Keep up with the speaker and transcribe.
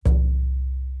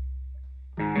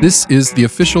This is the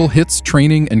official HITS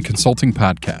Training and Consulting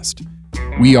Podcast.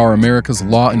 We are America's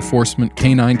law enforcement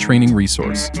canine training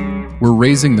resource. We're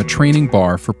raising the training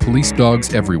bar for police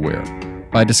dogs everywhere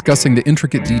by discussing the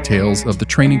intricate details of the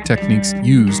training techniques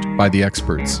used by the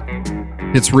experts.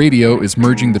 HITS Radio is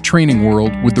merging the training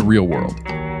world with the real world.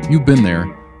 You've been there.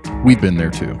 We've been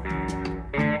there too.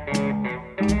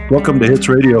 Welcome to HITS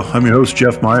Radio. I'm your host,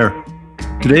 Jeff Meyer.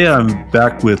 Today I'm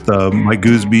back with Mike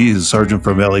Gooseby. He's a sergeant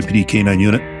from LAPD K9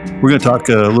 Unit. We're going to talk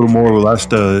a little more.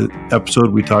 Last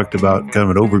episode we talked about kind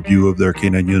of an overview of their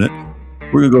K9 unit.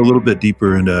 We're going to go a little bit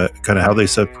deeper into kind of how they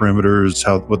set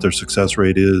perimeters, what their success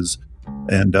rate is,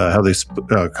 and how they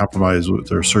compromise with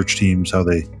their search teams, how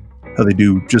they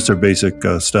do just their basic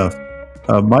stuff.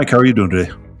 Mike, how are you doing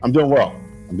today? I'm doing well.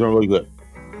 I'm doing really good.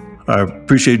 I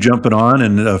appreciate jumping on,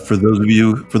 and for those of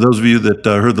you that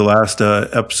heard the last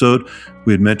episode,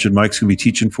 we had mentioned Mike's going to be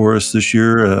teaching for us this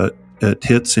year at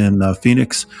HITS in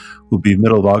Phoenix. We'll be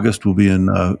middle of August. We'll be in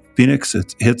Phoenix.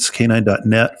 It's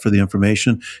hitsk9.net for the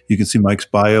information. You can see Mike's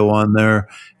bio on there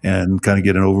and kind of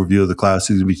get an overview of the class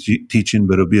he's going to be teaching.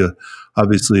 But it'll be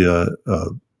obviously a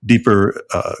deeper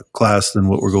class than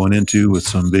what we're going into with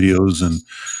some videos and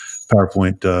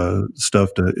PowerPoint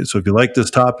stuff. So if you like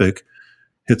this topic,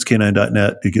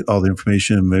 hitsk9.net to get all the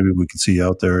information. Maybe we can see you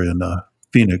out there in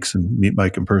Phoenix and meet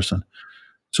Mike in person.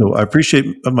 So I appreciate,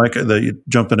 Mike, that you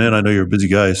jumping in. I know you're a busy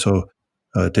guy, so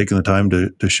taking the time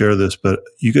to share this. But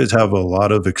you guys have a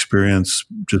lot of experience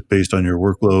just based on your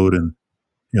workload and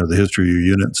the history of your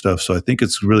unit and stuff. So I think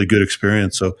it's a really good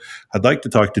experience. So I'd like to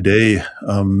talk today,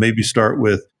 maybe start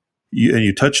with you, and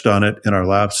you touched on it in our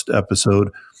last episode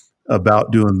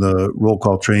about doing the roll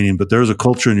call training, but there's a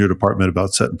culture in your department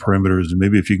about setting perimeters, and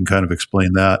maybe if you can kind of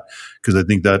explain that, because I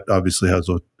think that obviously has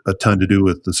a ton to do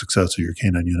with the success of your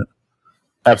K9 unit.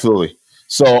 Absolutely.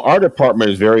 So our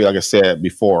department is very, like I said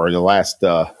before in the last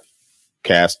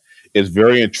cast, is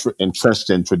very entrenched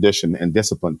in tradition and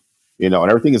discipline, and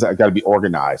everything is got to be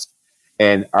organized.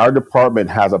 And our department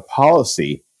has a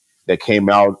policy that came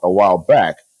out a while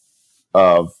back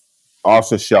of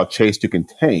officers shall chase to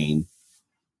contain,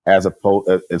 as opposed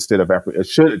instead of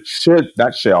should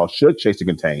chase to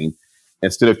contain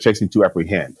instead of chasing to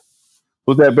apprehend.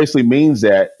 So that basically means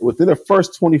that within the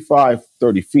first 25,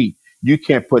 30 feet, you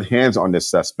can't put hands on this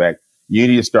suspect. You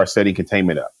need to start setting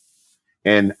containment up.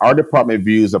 And our department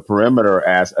views a perimeter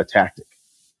as a tactic.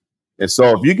 And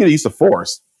so if you get a use of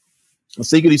force, let's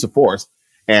say you get a use of force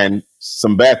and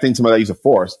some bad things come out of that use of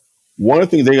force, one of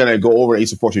the things they're going to go over the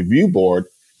use of force review board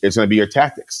is going to be your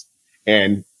tactics.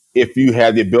 And if you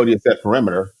have the ability to set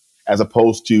perimeter as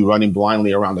opposed to running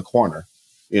blindly around the corner,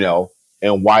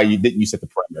 and why you didn't set the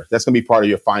perimeter, that's going to be part of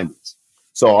your findings.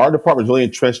 So our department is really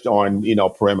entrenched on,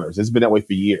 perimeters. It's been that way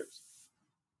for years.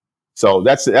 So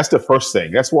that's the first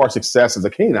thing. That's where our success as a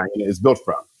canine is built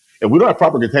from. If we don't have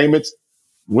proper containments,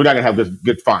 we're not going to have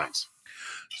good finds.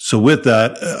 So with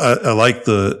that, I like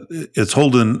it's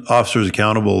holding officers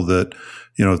accountable that,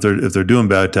 if they're doing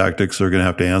bad tactics, they're going to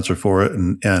have to answer for it.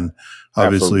 And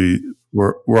obviously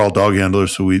Absolutely. we're all dog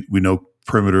handlers, so we know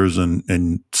perimeters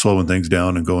and slowing things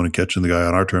down and going and catching the guy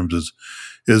on our terms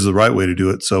is the right way to do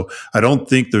it. So I don't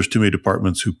think there's too many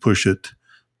departments who push it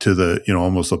to the,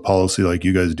 almost a policy like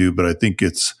you guys do. But I think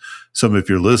it's if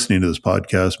you're listening to this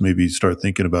podcast, maybe start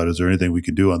thinking about, is there anything we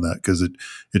can do on that? Because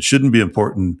it shouldn't be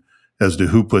important as to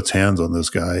who puts hands on this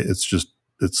guy. It's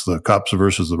the cops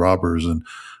versus the robbers. And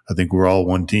I think we're all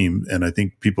one team. And I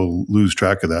think people lose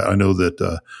track of that. I know that,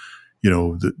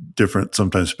 the different,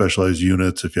 sometimes specialized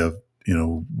units, if you have,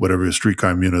 whatever street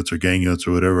crime units or gang units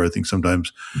or whatever, I think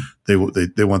sometimes they want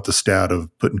the stat of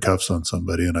putting cuffs on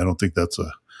somebody. And I don't think that's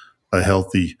a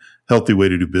healthy way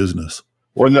to do business.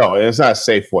 Well, no, it's not a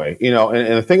safe way, and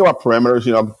the thing about perimeters,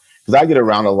 because I get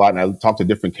around a lot and I talk to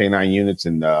different K9 units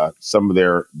and some of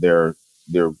their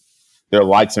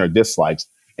likes and their dislikes.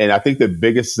 And I think the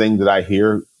biggest thing that I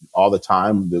hear all the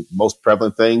time, the most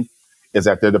prevalent thing, is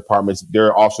that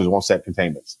their officers won't set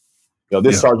containments.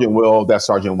 Sergeant will, that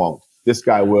sergeant won't. This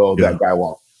guy will, that guy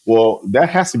won't. Well, that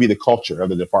has to be the culture of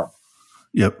the department.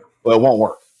 Yep. Well, it won't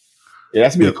work. It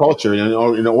has to be the culture.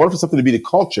 And in order for something to be the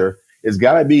culture, it's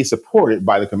got to be supported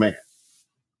by the command.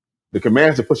 The command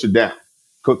has to push it down.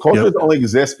 Culture only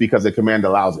exists because the command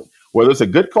allows it. Whether it's a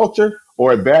good culture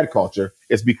or a bad culture,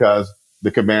 it's because the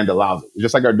command allows it. It's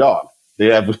just like our dog. They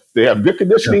have good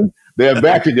conditioning. They have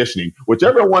bad conditioning.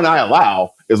 Whichever one I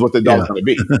allow is what the dog's going to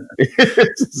be.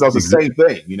 So it's the same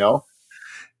thing,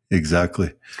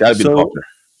 Exactly. It's got to be the culture.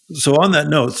 So on that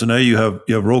note, so now you have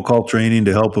roll call training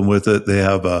to help them with it. They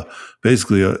have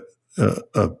basically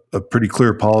a pretty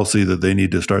clear policy that they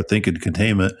need to start thinking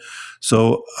containment.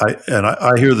 So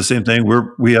I hear the same thing.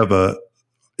 We have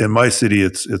in my city,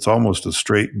 it's almost a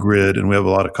straight grid, and we have a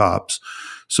lot of cops.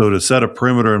 So to set a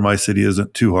perimeter in my city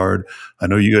isn't too hard. I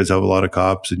know you guys have a lot of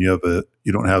cops, and you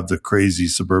don't have the crazy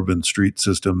suburban street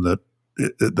system that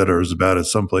are as bad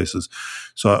as some places.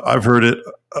 So I've heard it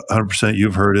 100%.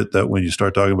 You've heard it, that when you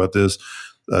start talking about this,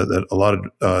 that a lot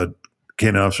of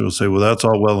canine officers will say, "Well, that's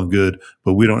all well and good,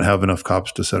 but we don't have enough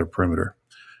cops to set a perimeter."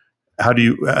 How do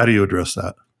you address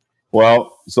that?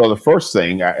 Well, so the first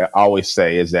thing I always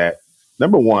say is that,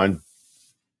 number one,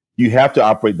 you have to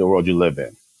operate the world you live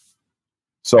in.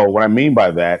 So what I mean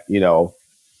by that,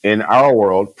 in our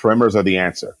world, perimeters are the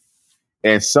answer.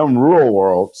 In some rural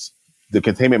worlds, the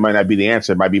containment might not be the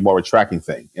answer. It might be more of a tracking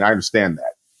thing. And I understand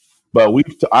that. But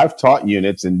I've taught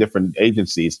units in different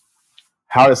agencies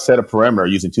how to set a perimeter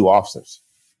using 2 officers.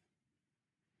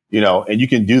 And you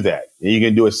can do that, and you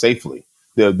can do it safely.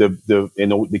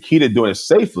 The key to doing it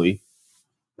safely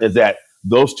is that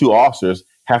those 2 officers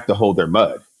have to hold their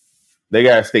mud. They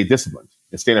got to stay disciplined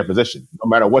and stay in their position, no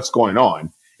matter what's going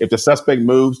on. If the suspect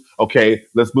moves, okay,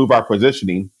 let's move our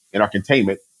positioning and our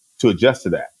containment to adjust to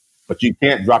that. But you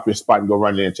can't drop your spot and go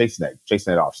running in and chasing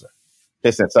that officer,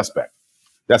 chasing that suspect.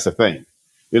 That's the thing.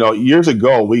 Years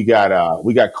ago, we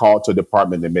got called to a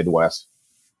department in the Midwest,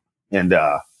 and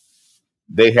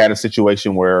they had a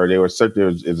situation where there was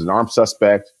an armed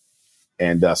suspect,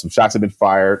 and some shots had been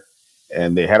fired,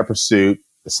 and they had a pursuit.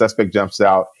 The suspect jumps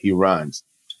out, he runs.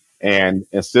 And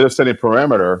instead of setting a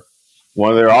perimeter, one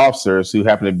of their officers, who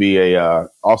happened to be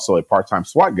also a part-time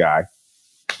SWAT guy,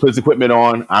 puts equipment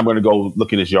on. I'm going to go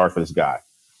look in his yard for this guy.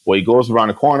 Well, he goes around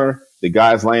the corner. The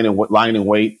guy's lying in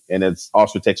wait, and his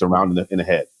officer takes him around in the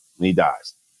head, and he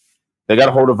dies. They got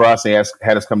a hold of us. They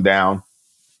had us come down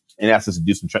and asked us to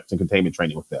do some containment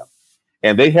training with them.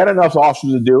 And they had enough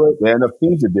officers to do it. They had enough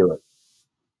teams to do it.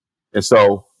 And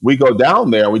so we go down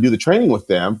there, we do the training with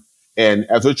them. And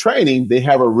as they're training, they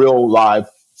have a real live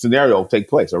scenario take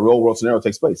place. A real world scenario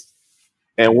takes place.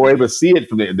 And we're able to see it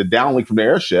from the downlink from the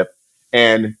airship.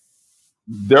 And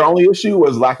their only issue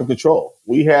was lack of control.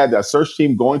 We had a search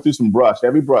team going through some brush,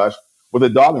 heavy brush, with a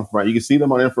dog in front. You can see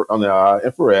them on the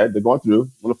infrared. They're going through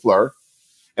with a FLIR.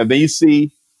 And then you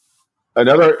see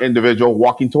another individual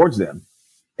walking towards them.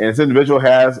 And this individual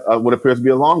has what appears to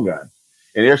be a long gun.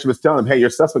 And the airship is telling them, hey, your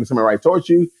suspect is coming right towards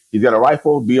you. He's got a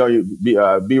rifle. Be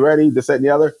ready, this, that, and the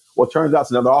other. Well, it turns out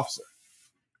it's another officer.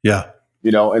 Yeah.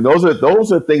 And those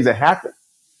are things that happen.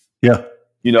 Yeah.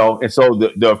 And so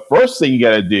the first thing you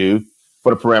got to do for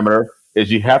the perimeter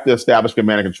is you have to establish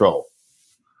command and control.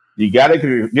 You got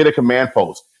to get a command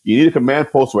post. You need a command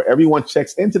post where everyone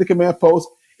checks into the command post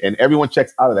and everyone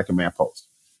checks out of that command post.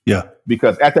 Yeah.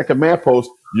 Because at that command post,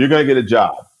 you're going to get a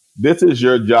job. This is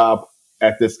your job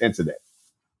at this incident.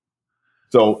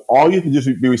 So all you can just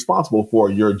be responsible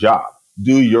for your job.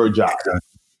 Do your job.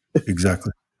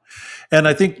 Exactly. And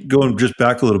I think going just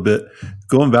back a little bit,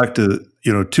 going back to,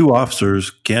 2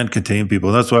 officers can contain people.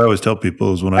 And that's what I always tell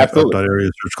people is when I taught area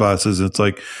search classes, it's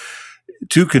like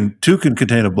two can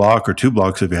contain a block or 2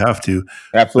 blocks if you have to.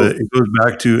 Absolutely. But it goes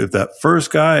back to, if that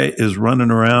first guy is running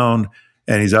around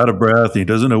and he's out of breath and he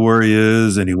doesn't know where he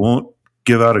is and he won't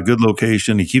give out a good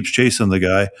location, he keeps chasing the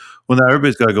guy. Well, now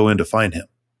everybody's got to go in to find him.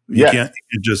 You can't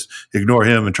just ignore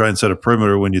him and try and set a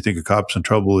perimeter when you think a cop's in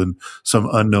trouble in some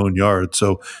unknown yard.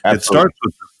 So It starts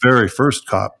with the very first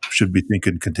cop should be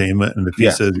thinking containment. And if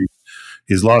he says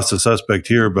he's lost a suspect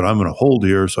here, but I'm going to hold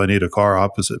here, so I need a car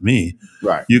opposite me,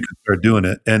 right, you can start doing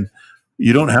it. And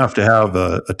you don't have to have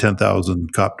a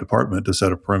 10,000 cop department to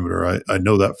set a perimeter. I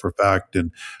know that for a fact.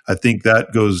 And I think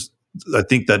that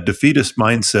defeatist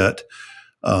mindset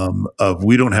of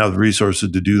we don't have the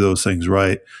resources to do those things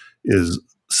right is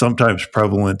sometimes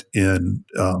prevalent in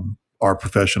our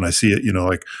profession. I see it,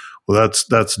 well, that's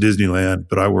Disneyland,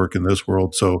 but I work in this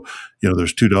world. So,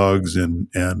 there's 2 dogs and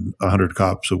 100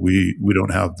 cops. So we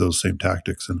don't have those same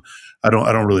tactics. And I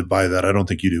don't really buy that. I don't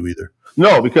think you do either.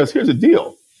 No, because here's the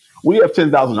deal. We have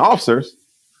 10,000 officers,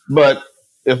 but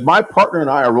if my partner and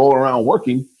I are rolling around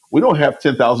working, we don't have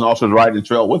 10,000 officers riding the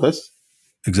trail with us.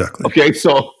 Exactly. Okay.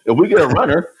 So if we get a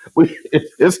runner,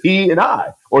 it's he and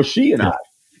I or she and I.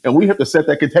 And we have to set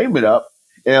that containment up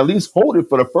and at least hold it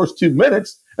for the first 2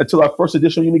 minutes until our first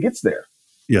additional unit gets there.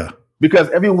 Yeah.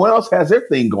 Because everyone else has their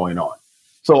thing going on.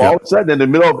 So all of a sudden, in the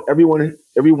middle of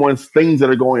everyone's things that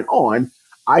are going on,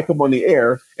 I come on the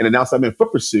air and announce I'm in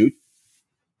foot pursuit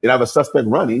and I have a suspect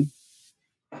running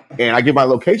and I give my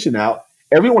location out.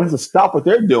 Everyone has to stop what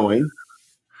they're doing.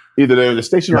 Either they're in the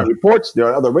station on reports, they're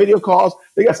on other radio calls.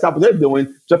 They got to stop what they're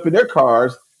doing, jump in their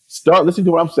cars, start listening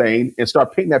to what I'm saying and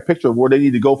start painting that picture of where they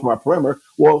need to go for my perimeter.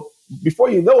 Well, before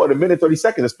you know it, a minute, 30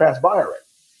 seconds has passed by already.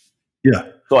 Yeah.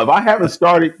 So if I haven't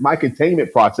started my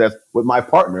containment process with my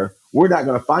partner, we're not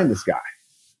going to find this guy.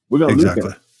 We're going to lose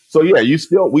him. So yeah,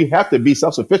 we have to be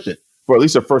self-sufficient for at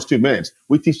least the first 2 minutes.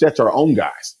 We teach that to our own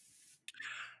guys.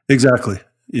 Exactly.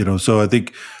 So I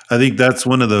think that's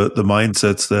one of the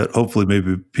mindsets that hopefully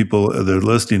maybe people that are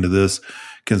listening to this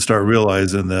can start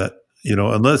realizing that,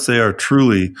 unless they are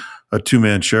truly a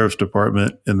 2-man sheriff's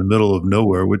department in the middle of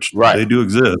nowhere, which they do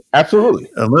exist. Absolutely.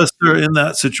 Unless they're in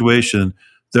that situation,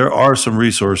 there are some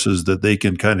resources that they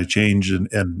can kind of change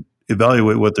and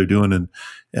evaluate what they're doing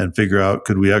and figure out,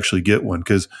 could we actually get one?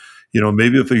 Because,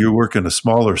 maybe if you work in a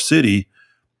smaller city,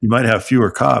 you might have fewer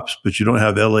cops, but you don't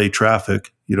have LA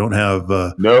traffic. You don't have,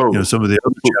 some of the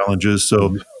other challenges.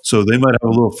 So they might have a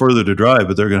little further to drive,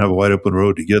 but they're going to have a wide open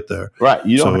road to get there. Right.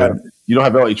 You don't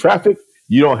have LA traffic.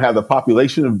 You don't have the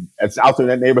population that's out there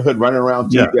in that neighborhood running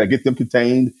around. You gotta get them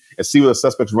contained and see where the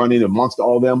suspect's running amongst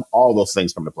all of them. All those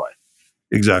things come to play.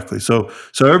 Exactly. So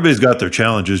everybody's got their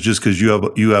challenges. Just because you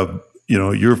have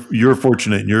you're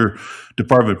fortunate in your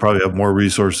department probably have more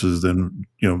resources than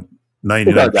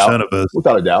 99% of us,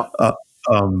 without a doubt.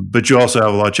 But you also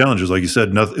have a lot of challenges, like you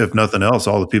said. If nothing else,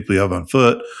 all the people you have on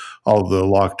foot, all the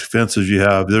locked fences you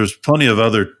have. There's plenty of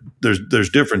other. There's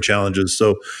different challenges.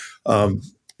 So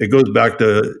it goes back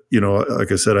to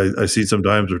like I said, I see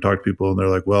sometimes or talk to people and they're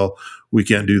like, "Well, we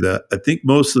can't do that." I think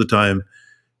most of the time,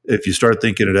 if you start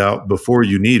thinking it out before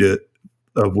you need it,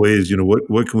 of ways,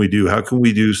 what can we do? How can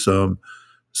we do some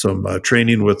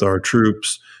training with our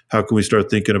troops? How can we start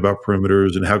thinking about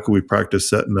perimeters, and how can we practice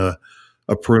setting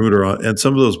a perimeter on? And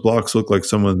some of those blocks look like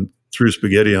someone threw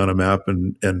spaghetti on a map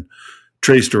and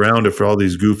traced around it for all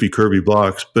these goofy, curvy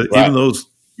blocks. But even those,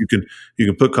 you can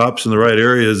put cops in the right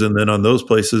areas, and then on those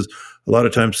places, a lot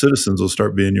of times citizens will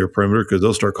start being your perimeter because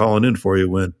they'll start calling in for you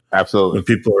when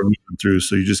people are moving through.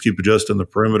 So you just keep adjusting the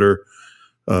perimeter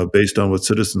based on what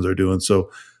citizens are doing. So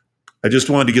I just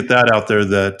wanted to get that out there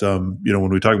that, when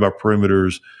we talk about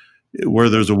perimeters, where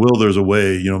there's a will, there's a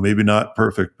way, maybe not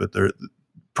perfect, but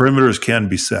perimeters can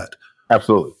be set.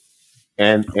 Absolutely.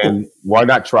 And why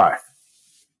not try?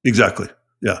 Exactly.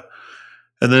 Yeah.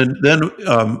 And then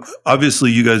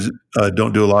obviously you guys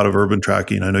don't do a lot of urban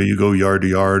tracking. I know you go yard to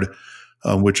yard,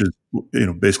 which is,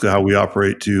 basically how we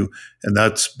operate too. And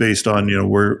that's based on,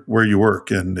 where you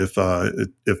work. And if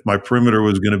my perimeter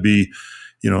was going to be,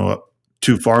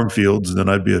 2 farm fields, then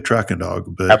I'd be a tracking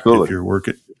dog. But Absolutely. If you're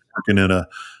working in a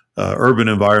urban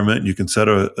environment, and you can set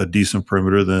a decent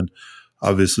perimeter, then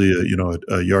obviously,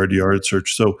 a yard to yard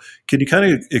search. So can you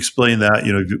kind of explain that?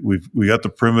 We got the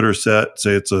perimeter set,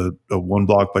 say it's a 1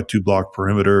 block by 2 block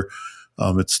perimeter.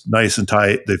 It's nice and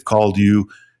tight. They've called you.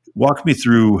 Walk me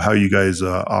through how you guys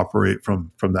operate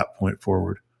from that point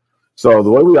forward. So the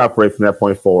way we operate from that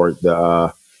point forward,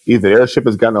 either the airship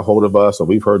has gotten a hold of us, or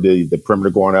we've heard the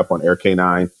perimeter going up on Air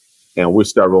K9, and we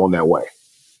start rolling that way.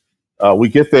 We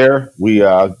get there, we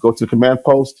go to the command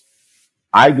post.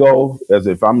 I go, as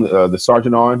if I'm the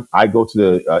sergeant on, I go to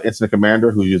the incident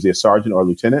commander, who's usually a sergeant or a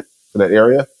lieutenant for that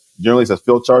area. Generally, it's a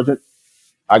field sergeant.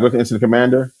 I go to the incident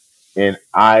commander, and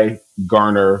I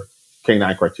garner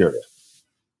K9 criteria.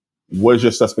 What is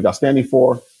your suspect outstanding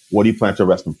for? What do you plan to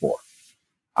arrest him for?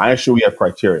 I ensure we have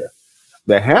criteria.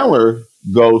 The handler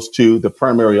goes to the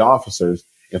primary officers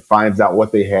and finds out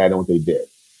what they had and what they did.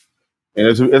 And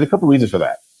there's a couple reasons for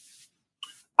that.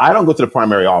 I don't go to the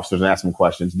primary officers and ask them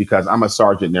questions because I'm a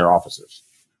sergeant and they're officers.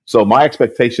 So my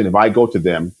expectation, if I go to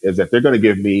them, is that they're going to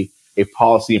give me a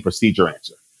policy and procedure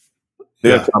answer.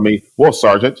 They'll tell me, well,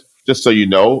 Sergeant, just so you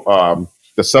know,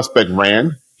 the suspect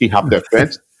ran. He hopped that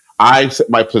fence. I set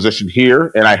my position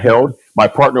here, and I held. My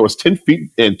partner was 10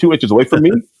 feet and 2 inches away from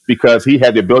me because he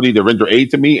had the ability to render aid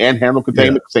to me and handle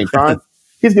containment at the same time.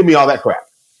 He's giving me all that crap.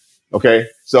 Okay?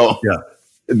 So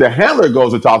the handler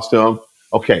goes and talks to him.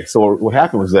 Okay, so what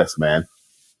happened was this, man.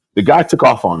 The guy took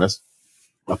off on us.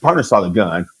 My partner saw the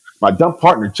gun. My dumb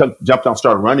partner jumped out and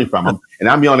started running from him. And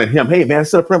I'm yelling at him, hey, man,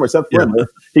 set up perimeter.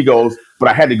 He goes, but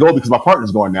I had to go because my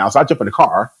partner's going now. So I jump in the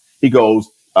car. He goes,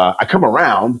 I come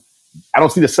around. I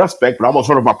don't see the suspect, but I almost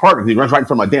run over my partner. He runs right in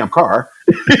front of my damn car.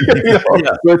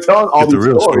 We're telling all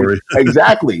these stories.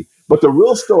 Exactly. But the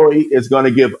real story is going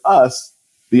to give us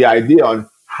the idea on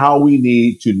how we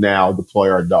need to now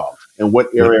deploy our dogs and what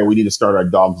area we need to start our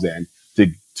dogs in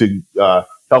to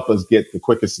help us get the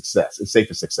quickest success and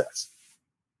safest success.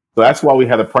 So that's why we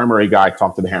have the primary guy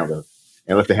talk to the handler.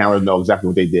 and let the handlers know exactly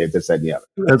what they did, this, that, and the other.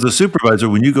 As a supervisor,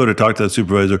 when you go to talk to that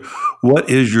supervisor, what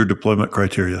is your deployment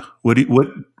criteria? What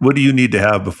do you need to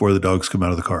have before the dogs come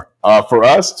out of the car? For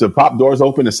us to pop doors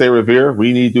open and say revere,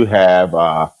 we need to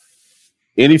have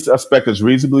any suspect that's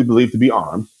reasonably believed to be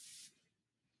armed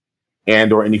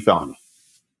and or any felony.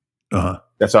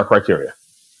 That's our criteria.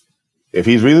 If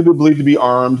he's reasonably believed to be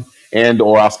armed and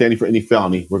or outstanding for any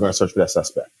felony, we're going to search for that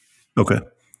suspect. Okay.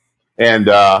 And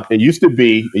it used to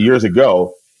be, years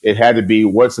ago, it had to be,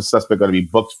 what's the suspect going to be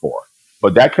booked for?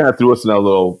 But that kind of threw us in a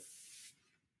little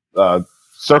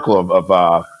circle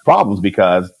of problems,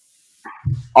 because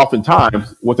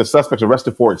oftentimes what the suspect's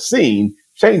arrested for at scene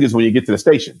changes when you get to the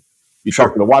station. You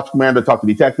talk to the watch commander, talk to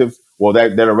detectives, well,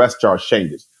 that arrest charge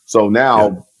changes. So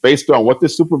now, based on what the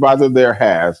supervisor there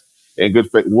has, in good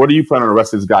faith, what are you planning on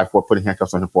arresting this guy for, putting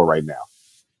handcuffs on him for right now?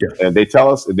 And they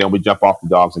tell us, and then we jump off the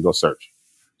dogs and go search.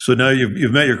 So now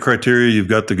you've met your criteria. You've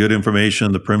got the good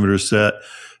information, the perimeter set.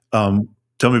 Tell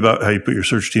me about how you put your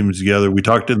search teams together. We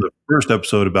talked in the first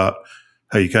episode about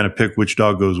how you kind of pick which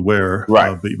dog goes where,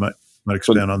 right? But you might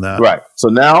expand on that, right? So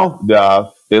now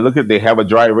they have a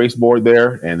dry erase board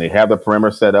there, and they have the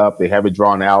perimeter set up. They have it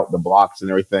drawn out, the blocks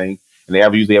and everything, and they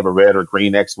usually have a red or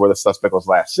green X where the suspect was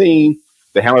last seen.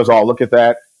 The handlers all look at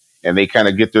that, and they kind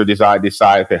of get their decide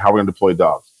okay, how we're going to deploy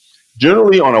dogs.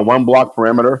 Generally, on a 1-block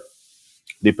perimeter,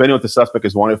 depending on what the suspect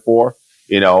is wanted for,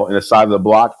 in the side of the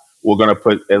block, we're going to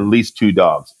put at least 2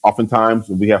 dogs. Oftentimes,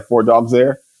 when we have 4 dogs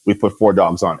there, we put 4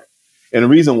 dogs on it. And the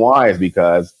reason why is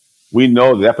because we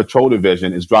know that patrol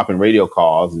division is dropping radio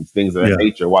calls and things of that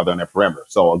nature while they're on that perimeter.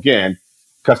 So again,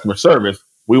 customer service,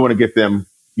 we want to give them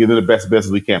the best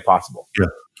business we can possible. Yeah.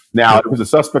 Now, if it's a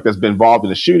suspect that's been involved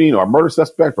in a shooting or a murder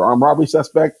suspect or armed robbery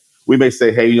suspect, we may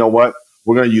say, hey, you know what?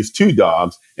 We're going to use 2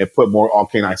 dogs and put more all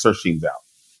canine search teams out.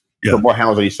 Yeah. Put more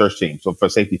hounds on each search team. So for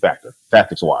safety factor,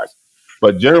 tactics wise.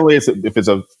 But generally, if it's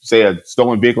a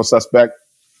stolen vehicle suspect,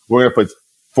 we're going to put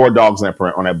 4 dogs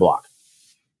on that block.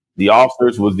 The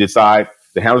officers will decide,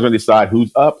 the handlers will decide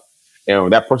who's up,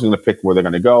 and that person's going to pick where they're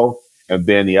going to go. And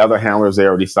then the other handlers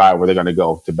there will decide where they're going to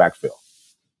go to backfill.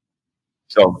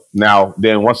 So now,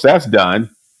 then once that's done,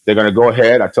 they're going to go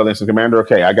ahead. I tell the incident commander,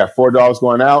 okay, I got 4 dogs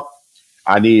going out.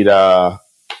 I need 12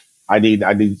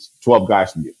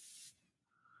 guys from you.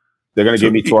 They're going to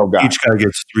give me 12 guys.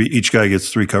 Each guy gets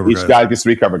 3 cover guys. Each guy gets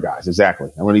 3 cover guys. Exactly.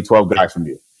 I'm going to need 12 guys from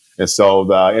you. And so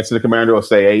the incident commander will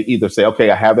say,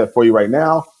 okay, I have that for you right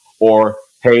now, or,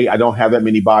 hey, I don't have that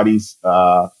many bodies.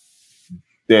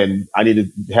 Then I need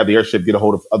to have the airship get a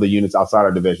hold of other units outside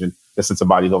our division that send some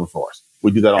bodies over for us.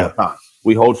 We do that all the time.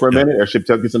 We hold for a minute. Airship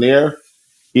gets in the air.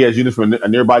 He has units from a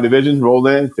nearby division roll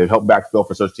in to help backfill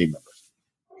for search team members.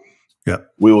 Yeah.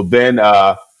 We will then,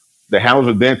 the handlers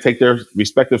will then take their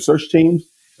respective search teams,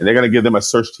 and they're going to give them a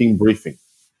search team briefing.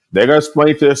 They're going to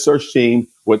explain to the search team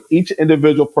what each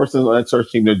individual person on that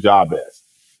search team, their job is.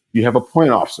 You have a point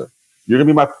officer. You're going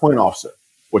to be my point officer.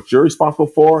 What you're responsible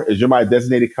for is you're my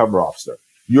designated cover officer.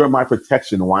 You are my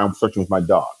protection while I'm searching with my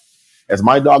dog. As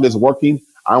my dog is working,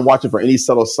 I'm watching for any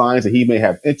subtle signs that he may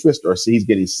have interest or see he's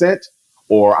getting sent,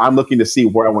 or I'm looking to see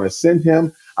where I want to send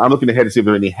him. I'm looking ahead to see if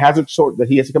there are any hazards that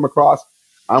he has to come across.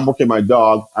 I'm working my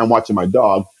dog. I'm watching my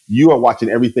dog. You are watching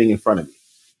everything in front of me.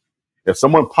 If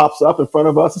someone pops up in front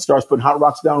of us and starts putting hot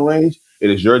rocks down range, it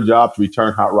is your job to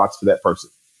return hot rocks to that person.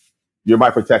 You're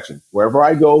my protection. Wherever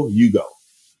I go, you go.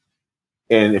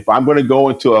 And if I'm going to go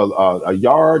into a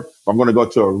yard, if I'm going to go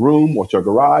to a room or to a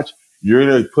garage, you're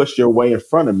going to push your way in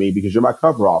front of me because you're my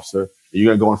cover officer, and you're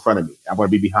going to go in front of me. I'm going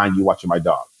to be behind you watching my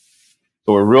dog.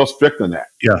 So we're real strict on that.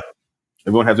 Yeah.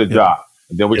 Everyone has their job.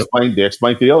 And then they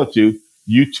explain to the other 2,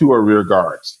 you 2 are rear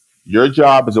guards. Your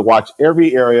job is to watch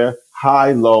every area,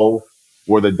 high, low,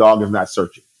 where the dog is not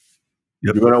searching.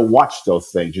 You're going to watch those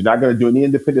things. You're not going to do any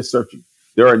independent searching.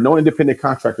 There are no independent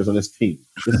contractors on this team.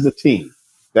 This is a team.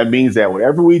 That means that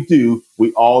whatever we do,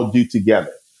 we all do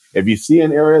together. If you see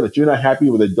an area that you're not happy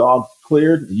with, a dog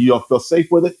cleared, you don't feel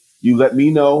safe with it, you let me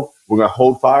know. We're going to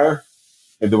hold fire,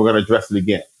 and then we're going to address it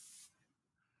again.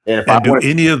 And do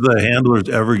any of the handlers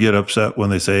ever get upset when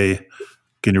they say,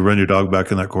 can you run your dog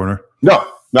back in that corner? No,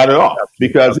 not at all.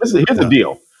 Because here's the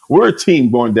deal. We're a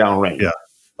team going down range. Yeah.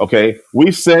 Okay.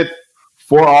 We sent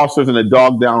 4 officers and a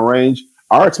dog down range.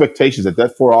 Our expectation is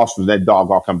that 4 officers and that dog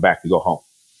all come back to go home.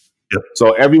 Yep.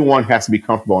 So everyone has to be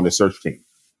comfortable on the search team.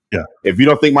 Yeah. If you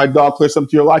don't think my dog cleared something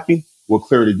to your liking, we'll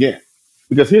clear it again.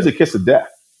 Because here's a kiss of death.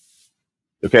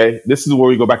 Okay. This is where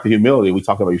we go back to humility we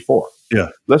talked about before. Yeah.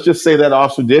 Let's just say that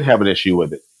officer did have an issue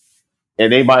with it.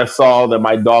 And they might have saw that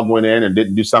my dog went in and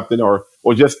didn't do something, or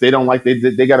just they don't like,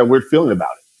 they got a weird feeling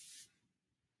about it.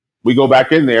 We go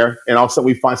back in there, and all of a sudden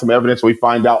we find some evidence. We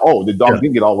find out, oh, the dog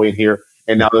didn't get all the way in here,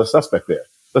 and now there's a suspect there.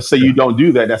 Let's say you don't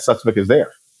do that. That suspect is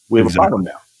there. We have a problem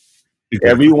now. Exactly.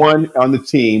 Everyone on the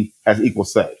team has equal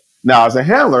say. Now, as a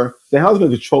handler, the handler's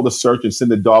going to control the search and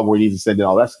send the dog where he needs to send and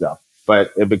all that stuff.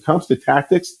 But if it comes to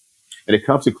tactics and it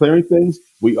comes to clearing things,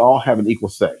 we all have an equal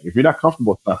say. If you're not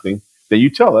comfortable with something, then you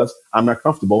tell us, I'm not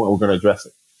comfortable, and we're going to address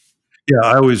it. Yeah,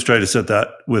 I always try to set that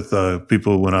with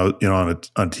people when I was,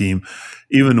 on a team.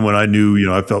 Even when I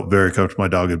knew, I felt very comfortable, my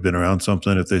dog had been around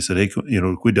something. If they said, "Hey,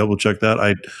 can we double check that?"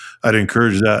 I'd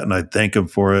encourage that, and I'd thank them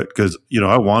for it because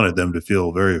I wanted them to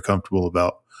feel very comfortable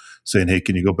about saying, "Hey,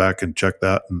 can you go back and check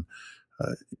that?" And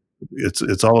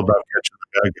it's all about catching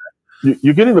the bad guy.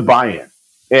 You're getting the buy-in,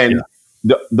 and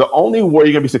the only way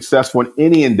you're going to be successful in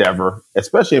any endeavor,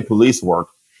 especially in police work,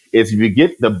 is if you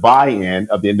get the buy-in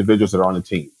of the individuals that are on the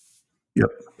team. Yep.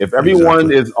 If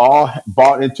everyone is all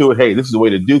bought into it, hey, this is the way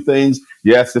to do things.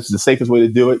 Yes, this is the safest way to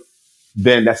do it.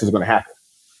 Then that's what's going to happen.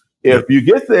 If you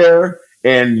get there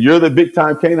and you're the big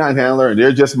time canine handler and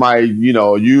they're just my,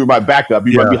 you're my backup,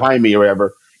 you're right behind me or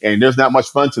whatever, and there's not much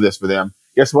fun to this for them.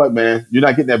 Guess what, man? You're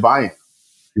not getting that buy-in.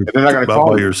 They're not going to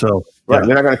call you yourself. Right? Yeah.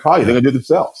 They're not going to call you. They're going to do it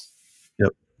themselves.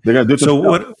 Yep. They're going to do it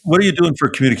themselves. So what are you doing for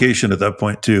communication at that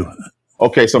point too?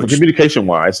 Okay, so for communication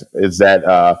wise, is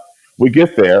that we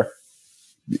get there.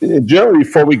 Generally,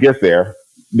 before we get there,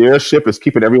 the airship is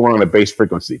keeping everyone on a base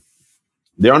frequency.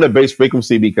 They're on the base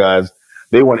frequency because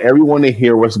they want everyone to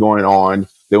hear what's going on.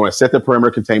 They want to set the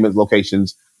perimeter containment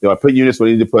locations. They want to put units where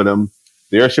they need to put them.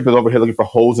 The airship is over here looking for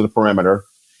holes in the perimeter,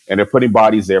 and they're putting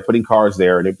bodies there, putting cars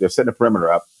there, and they're setting the perimeter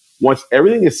up. Once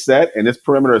everything is set and this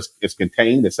perimeter is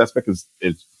contained, the suspect is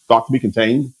thought to be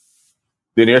contained,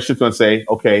 then the airship's going to say,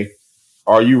 okay,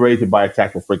 are you ready to buy a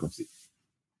tactical frequency?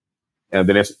 And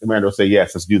then the commander will say,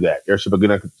 yes, let's do that. Airship are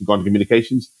going to go into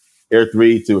communications. Air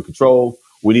 3 to a control.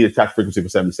 We need a tactical frequency for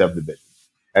 77 Division.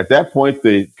 At that point,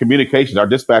 the communications, our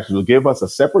dispatchers will give us a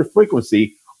separate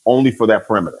frequency only for that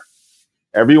perimeter.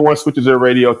 Everyone switches their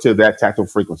radio to that tactical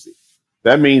frequency.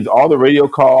 That means all the radio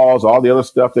calls, all the other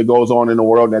stuff that goes on in the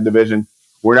world in that division,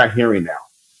 we're not hearing now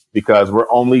because we're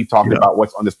only talking about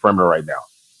what's on this perimeter right now.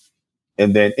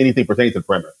 And then anything pertaining to the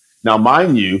perimeter. Now,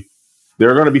 mind you, there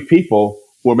are going to be people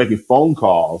who are making phone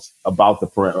calls about the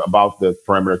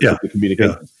perimeter to the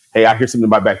communications. Hey, I hear something in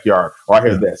my backyard, or I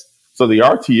hear this. So the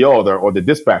RTO or the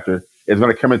dispatcher is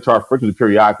going to come into our frequency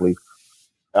periodically.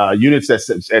 Units at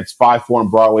 5-4 on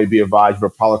Broadway, be advised, for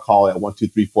Apollo call at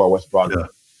 1234 West Broadway. Yeah.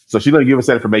 So she's going to give us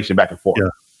that information back and forth. Yeah.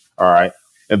 All right.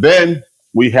 And then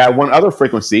we have one other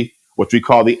frequency, which we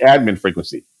call the admin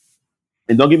frequency.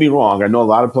 And don't get me wrong, I know a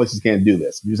lot of places can't do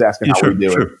this. You're just asking how we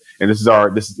do it. And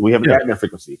we have an admin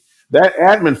frequency. That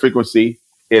admin frequency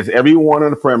is everyone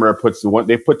on the perimeter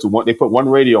they put one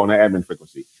radio on the admin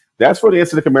frequency. That's for the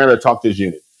incident commander to talk to his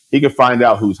unit. He can find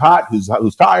out who's hot,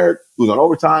 who's tired, who's on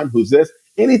overtime, who's this.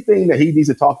 Anything that he needs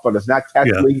to talk about that's not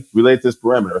tactically related to this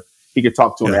perimeter, he can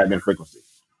talk to on the admin frequency.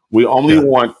 We only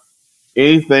want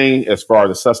anything as far as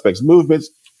the suspect's movements,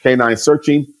 canine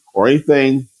searching, or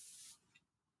anything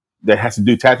that has to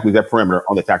do tactically with that perimeter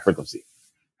on the TAC frequency.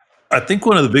 I think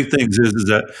one of the big things is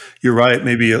that you're right.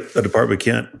 Maybe a department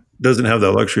doesn't have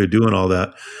that luxury of doing all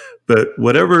that, but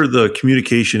whatever the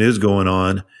communication is going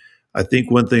on, I think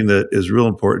one thing that is real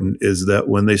important is that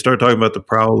when they start talking about the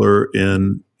prowler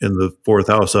in the fourth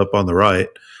house up on the right,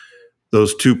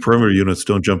 those two perimeter units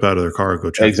don't jump out of their car and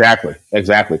go check.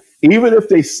 Exactly. Even if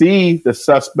they see the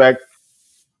suspect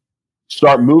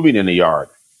start moving in the yard,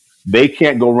 they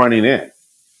can't go running in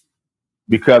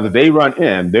because if they run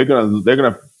in, they're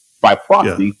gonna by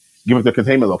proxy give it the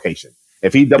containment location.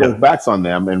 If he doubles backs on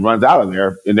them and runs out of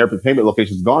there and their containment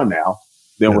location is gone now,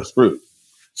 then we're screwed.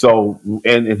 So,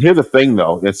 and here's the thing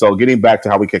though, and so getting back to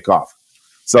how we kick off.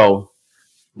 So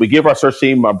we give our search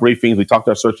team briefings. We talk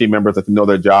to our search team members that know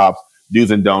their jobs,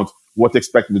 do's and don'ts, what to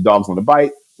expect when the dog's on the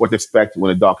bite, what to expect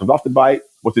when the dog comes off the bite,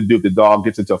 what to do if the dog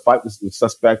gets into a fight with the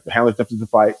suspect, the handler jumps into the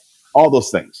fight, all those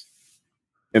things.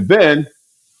 And then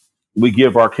we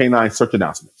give our canine search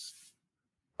announcements.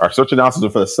 Our search announcements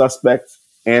are for the suspect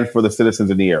and for the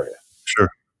citizens in the area. Sure.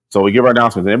 So we give our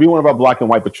announcements. And every one of our black and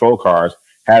white patrol cars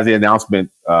has the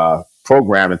announcement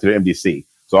program into the MDC.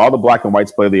 So all the black and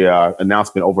whites play the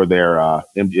announcement over their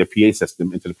PA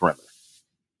system into the perimeter.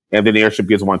 And then the airship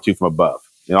gives one, two from above.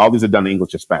 And all these are done in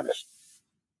English and Spanish.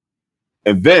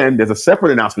 And then there's a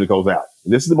separate announcement that goes out.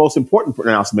 And this is the most important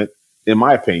announcement, in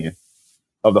my opinion,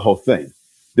 of the whole thing.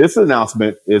 This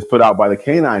announcement is put out by the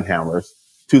canine handlers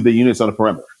to the units on the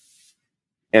perimeter.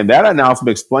 And that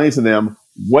announcement explains to them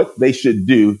what they should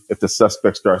do if the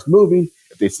suspect starts moving,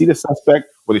 if they see the suspect,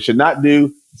 what they should not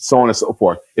do, so on and so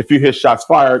forth. If you hear shots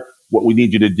fired, what we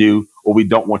need you to do, or we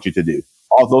don't want you to do.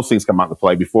 All those things come out into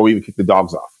play before we even kick the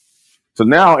dogs off. So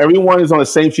now everyone is on the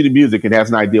same sheet of music and has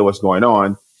an idea what's going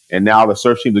on. And now the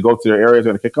search team to go to their areas are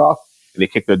going to kick off, and they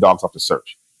kick their dogs off the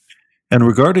search. And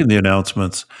regarding the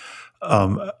announcements,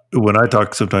 when I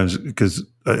talk sometimes, because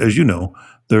as you know,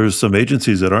 there's some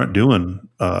agencies that aren't doing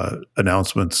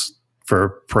announcements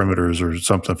for perimeters or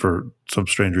something for some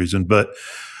strange reason. But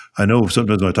I know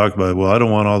sometimes when I talk about it, well, I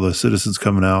don't want all the citizens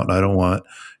coming out, and I don't want,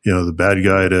 the bad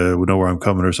guy to know where I'm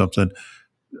coming or something.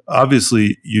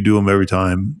 Obviously, you do them every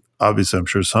time. Obviously, I'm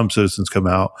sure some citizens come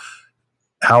out.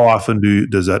 How often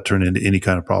does that turn into any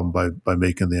kind of problem by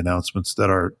making the announcements that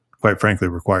are, quite frankly,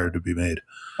 required to be made?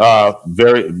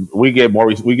 We get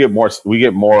more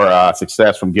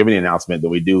success from giving the announcement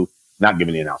than we do not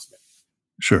giving the announcement.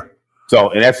 Sure. So,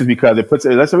 and that's just because it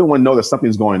lets everyone know that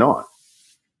something's going on.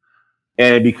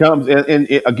 And it becomes, and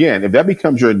again, if that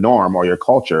becomes your norm or your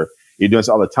culture, you're doing this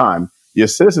all the time, your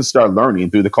citizens start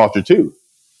learning through the culture too.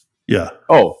 Yeah.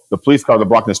 Oh, the police cars are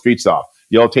blocking the streets off.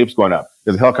 Yellow tape's going up.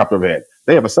 There's a helicopter overhead.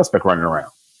 They have a suspect running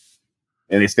around.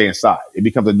 And they stay inside. It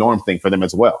becomes a norm thing for them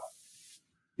as well.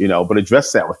 But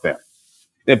address that with them.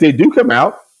 And if they do come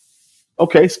out,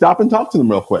 okay, stop and talk to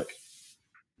them real quick.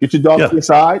 Get your dog to your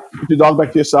side. Get your dog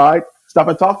back to your side. Stop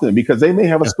and talk to them because they may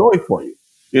have a story for you.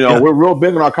 We're real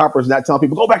big on our coppers not telling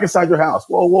people, go back inside your house.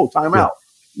 Whoa, time out.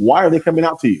 Why are they coming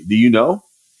out to you? Do you know?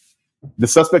 The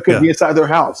suspect could be inside their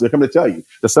house. They're coming to tell you.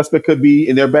 The suspect could be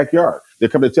in their backyard. They're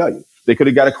coming to tell you. They could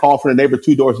have got a call from the neighbor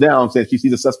 2 doors down saying she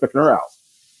sees a suspect in her house,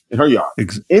 in her yard.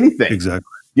 Anything. Exactly.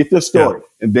 Get their story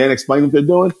and then explain what they're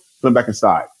doing, put them back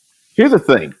inside. Here's the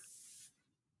thing.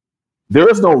 There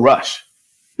is no rush.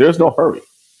 There's no hurry.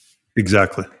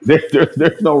 Exactly.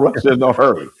 There's no rush. There's no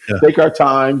hurry. Take our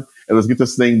time and let's get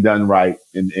this thing done right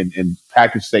and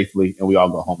package safely, and we all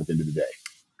go home at the end of the day.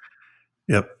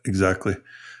 Yep, exactly.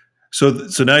 So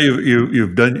now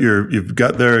you've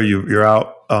got there. You're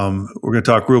out. We're going to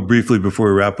talk real briefly before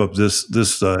we wrap up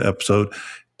this episode.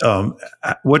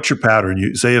 What's your pattern?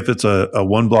 You say if it's a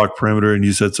 1 block perimeter, and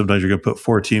you said sometimes you're going to put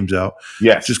 4 teams out.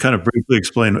 Yes. Just kind of briefly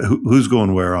explain who's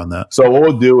going where on that. So what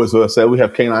we'll do is we'll say we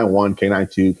have K9 1,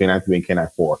 K9 2, K9 3, and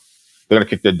K9 4. They're going to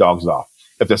kick their dogs off.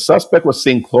 If the suspect was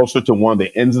seen closer to one of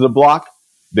the ends of the block,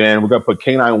 then we're going to put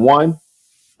K9 1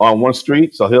 on one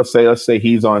street. So he'll say, let's say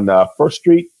he's on 1st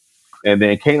Street, and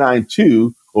then K9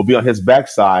 2 will be on his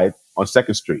backside on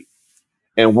 2nd Street.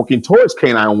 And working towards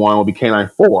K9 1 will be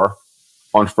K9 4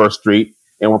 on 1st Street,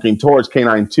 and working towards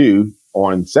K9 2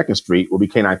 on 2nd Street will be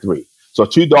K9 3. So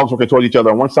 2 dogs working towards each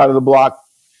other on one side of the block,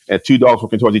 and 2 dogs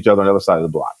working towards each other on the other side of the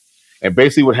block. And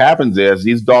basically what happens is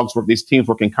these teams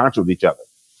work in concert with each other.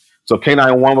 So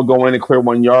K9 1 will go in and clear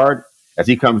 1 yard. As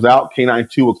he comes out, K9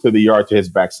 2 will clear the yard to his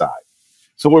backside.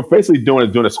 So what we're basically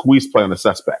doing a squeeze play on the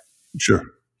suspect. Sure.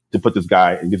 To put this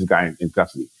guy and get this guy in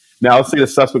custody. Now, let's say the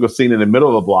suspect was seen in the middle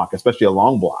of the block, especially a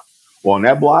long block. Well, on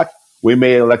that block, we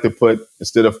may elect to put,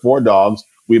 instead of 4 dogs,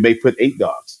 we may put 8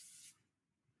 dogs.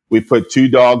 We put 2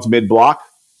 dogs mid-block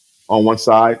on one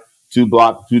side, 2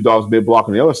 dogs mid-block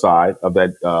on the other side of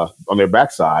that, on their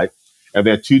backside, and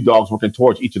then 2 dogs working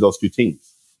towards each of those 2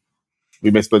 teams. We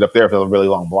may split up there if it's a really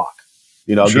long block.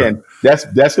 Again, that's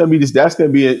going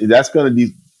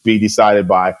to be decided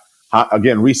by,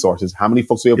 again, resources, how many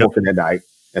folks we have working at night,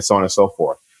 and so on and so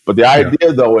forth. But the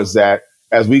idea, though, is that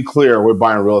as we clear, we're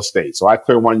buying real estate. So I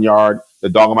clear 1 yard, the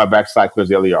dog on my backside clears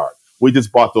the other yard. We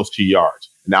just bought those 2 yards.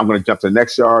 Now I'm going to jump to the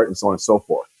next yard, and so on and so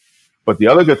forth. But the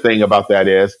other good thing about that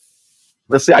is,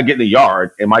 let's say I get in the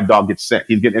yard and my dog gets sent.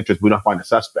 He's getting interest. We don't find the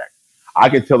suspect. I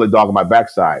can tell the dog on my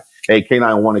backside, hey,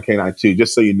 K9 1 and K9 2,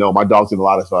 just so you know, my dog's getting a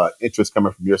lot of interest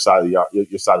coming from your side of the yard,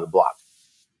 your side of the block.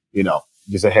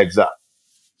 Just a heads up.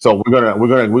 So we're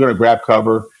gonna grab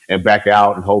cover and back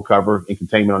out and hold cover and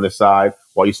containment on this side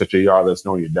while you set your yard. Let us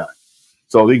know when you're done.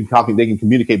 So they can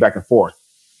communicate back and forth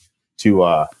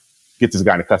to get this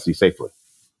guy into custody safely.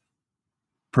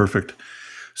 Perfect.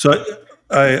 So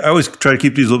I always try to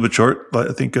keep these a little bit short.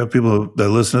 I think people that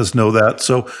listen to us know that.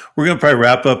 So we're going to probably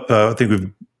wrap up. I think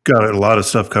we've got a lot of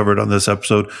stuff covered on this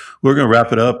episode. We're going to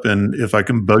wrap it up. And if I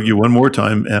can bug you one more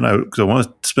time, because I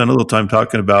want to spend a little time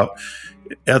talking about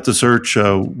at the search,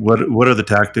 what are the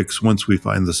tactics once we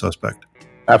find the suspect?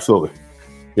 Absolutely.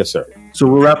 Yes, sir. So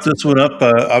we'll wrap this one up.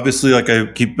 Obviously, like I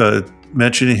keep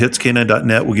mentioning,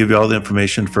 hitsk9.net will give you all the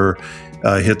information for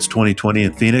HITS 2020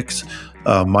 in Phoenix.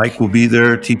 Mike will be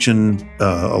there teaching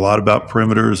a lot about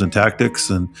perimeters and tactics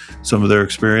and some of their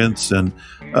experience. And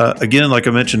again, like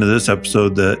I mentioned in this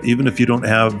episode, that even if you don't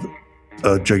have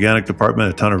a gigantic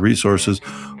department, a ton of resources,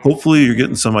 hopefully you're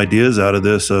getting some ideas out of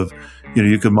this of,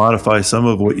 you can modify some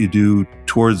of what you do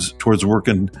towards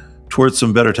working towards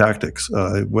some better tactics.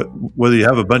 Whether you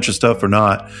have a bunch of stuff or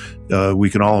not, we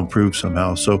can all improve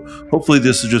somehow. So hopefully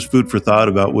this is just food for thought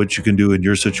about what you can do in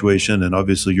your situation, and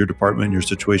obviously your department, your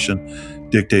situation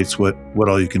dictates what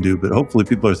all you can do. But hopefully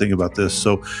people are thinking about this.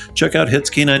 So check out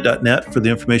hitscanine.net for the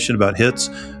information about HITS.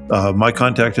 My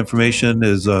contact information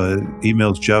is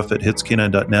emails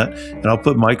jeff@hitscanine.net, and I'll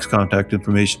put Mike's contact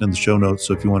information in the show notes.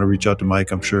 So if you want to reach out to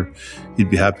Mike, I'm sure he'd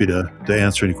be happy to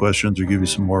answer any questions or give you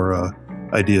some more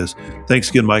ideas. Thanks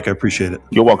again, Mike. I appreciate it.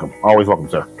 You're welcome. Always welcome,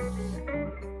 sir.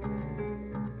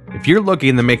 If you're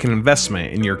looking to make an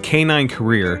investment in your canine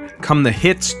career, come the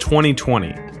HITS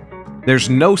 2020. There's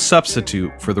no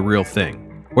substitute for the real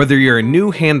thing. Whether you're a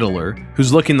new handler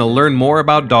who's looking to learn more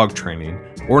about dog training,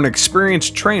 or an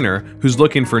experienced trainer who's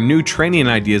looking for new training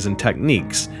ideas and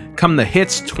techniques, come the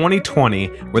HITS 2020,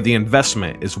 where the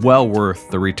investment is well worth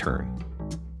the return.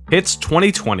 HITS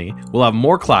 2020 will have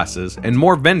more classes and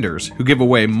more vendors who give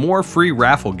away more free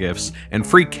raffle gifts and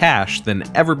free cash than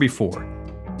ever before.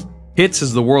 HITS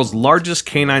is the world's largest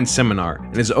canine seminar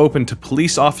and is open to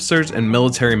police officers and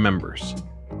military members.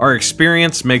 Our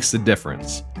experience makes the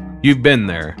difference. You've been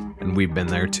there, and we've been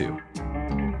there too.